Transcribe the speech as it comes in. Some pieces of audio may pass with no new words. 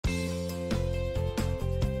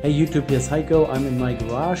Hey YouTube, here's Heiko. I'm in my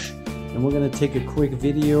garage and we're going to take a quick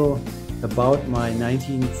video about my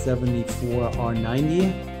 1974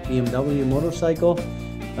 R90 BMW motorcycle,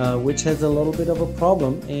 which has a little bit of a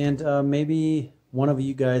problem, and maybe one of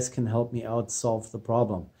you guys can help me out solve the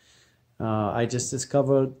problem. I just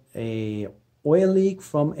discovered a oil leak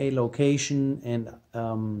from a location, and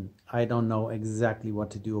I don't know exactly what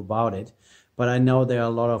to do about it, but I know there are a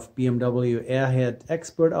lot of BMW Airhead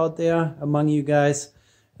expert out there among you guys.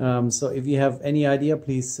 So if you have any idea,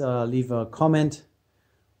 please leave a comment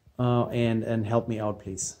and help me out,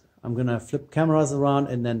 please. I'm gonna flip cameras around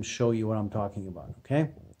and then show you what I'm talking about, okay?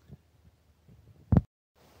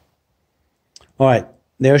 All right,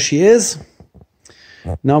 there she is.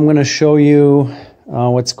 Now I'm gonna show you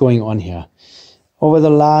what's going on here. Over the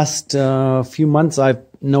last few months, I've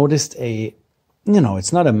noticed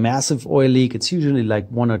it's not a massive oil leak. It's usually like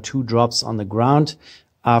 1 or 2 drops on the ground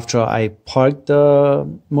after I parked the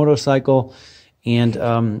motorcycle, and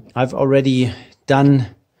I've already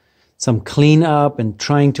done some cleanup and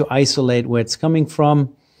trying to isolate where it's coming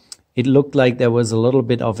from. It looked like there was a little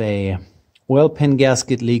bit of a oil pan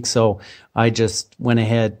gasket leak, so I just went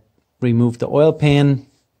ahead, removed the oil pan,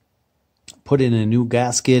 put in a new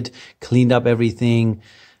gasket, cleaned up everything,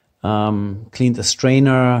 cleaned the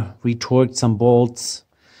strainer, retorqued some bolts,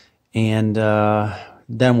 and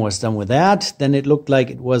then was done with that. Then it looked like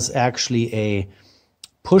it was actually a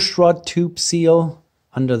push rod tube seal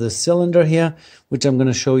under the cylinder here, which I'm going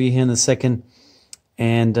to show you here in a second.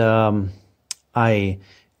 And I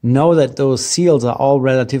know that those seals are all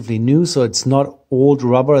relatively new, so it's not old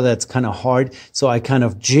rubber that's kind of hard. So I kind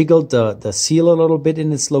of jiggled the seal a little bit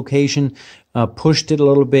in its location, pushed it a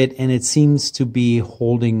little bit, and it seems to be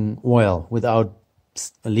holding oil without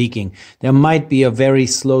leaking. There might be a very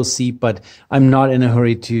slow seep, but I'm not in a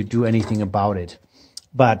hurry to do anything about it.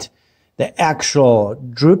 But the actual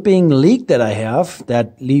dripping leak that I have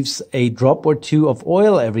that leaves a drop or 2 of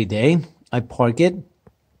oil every day, I park it,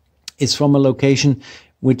 is from a location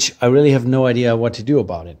which I really have no idea what to do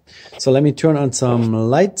about it. So let me turn on some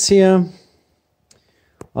lights here.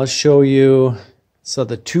 I'll show you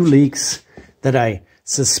the 2 leaks that I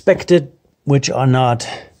suspected, which are not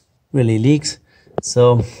really leaks.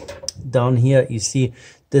 So down here you see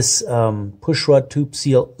this push rod tube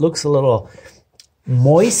seal looks a little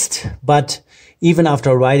moist, but even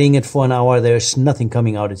after riding it for an hour, there's nothing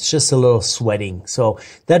coming out. It's just a little sweating. So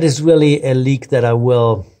that is really a leak that I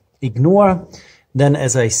will ignore. Then,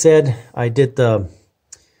 as I said, I did the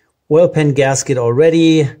oil pan gasket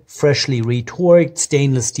already, freshly retorqued,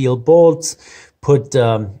 stainless steel bolts, put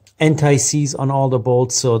anti-seize on all the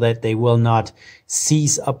bolts so that they will not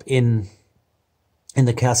seize up in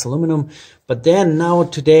the cast aluminum. But then now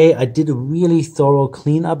today I did a really thorough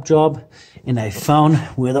cleanup job, and I found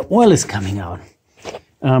where the oil is coming out.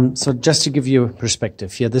 So just to give you a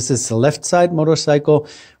perspective here, this is the left side motorcycle,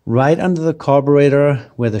 right under the carburetor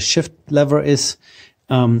where the shift lever is.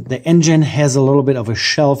 The engine has a little bit of a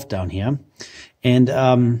shelf down here, and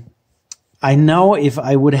I know if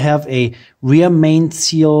I would have a rear main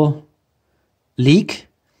seal leak,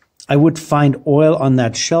 I would find oil on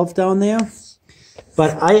that shelf down there.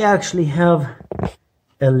 But I actually have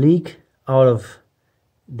a leak out of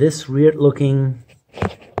this weird looking,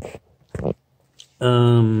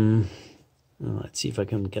 let's see if I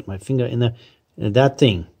can get my finger in there, that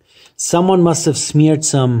thing. Someone must have smeared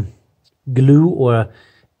some glue or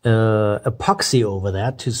epoxy over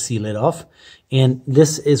that to seal it off. And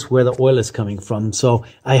this is where the oil is coming from. So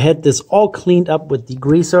I had this all cleaned up with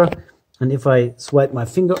degreaser. And if I swipe my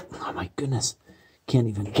finger, oh my goodness, can't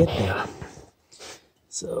even get there.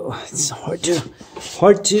 So it's hard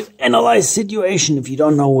to analyze situation if you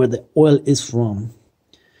don't know where the oil is from.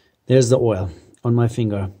 There's the oil on my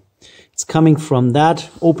finger. It's coming from that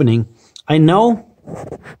opening. I know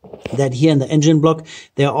that here in the engine block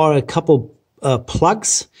there are a couple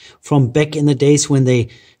plugs from back in the days when they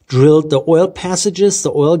drilled the oil passages,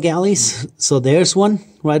 the oil galleys. So there's one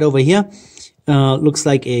right over here. Looks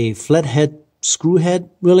like a flathead screw head,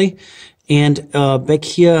 really. And back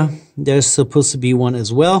here, there's supposed to be one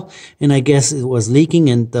as well. And I guess it was leaking,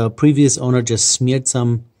 and the previous owner just smeared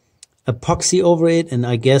some epoxy over it. And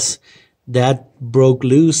I guess that broke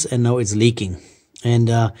loose, and now it's leaking. And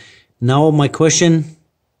now my question,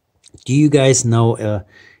 do you guys know an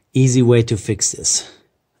easy way to fix this?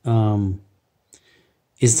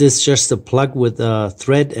 Is this just a plug with a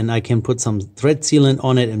thread and I can put some thread sealant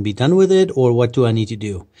on it and be done with it? Or what do I need to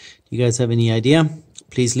do? Do you guys have any idea?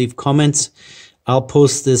 Please leave comments. I'll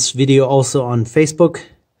post this video also on Facebook.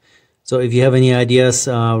 So if you have any ideas,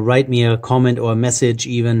 write me a comment or a message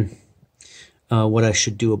even what I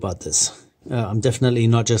should do about this. I'm definitely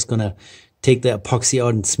not just gonna take the epoxy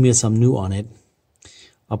out and smear some new on it.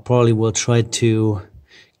 I probably will try to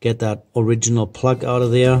get that original plug out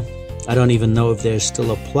of there. I don't even know if there's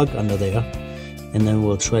still a plug under there, and then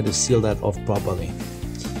we'll try to seal that off properly.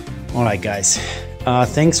 All right, guys,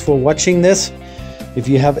 thanks for watching this. If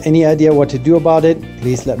you have any idea what to do about it,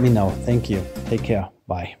 please let me know. Thank you. Take care.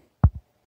 Bye.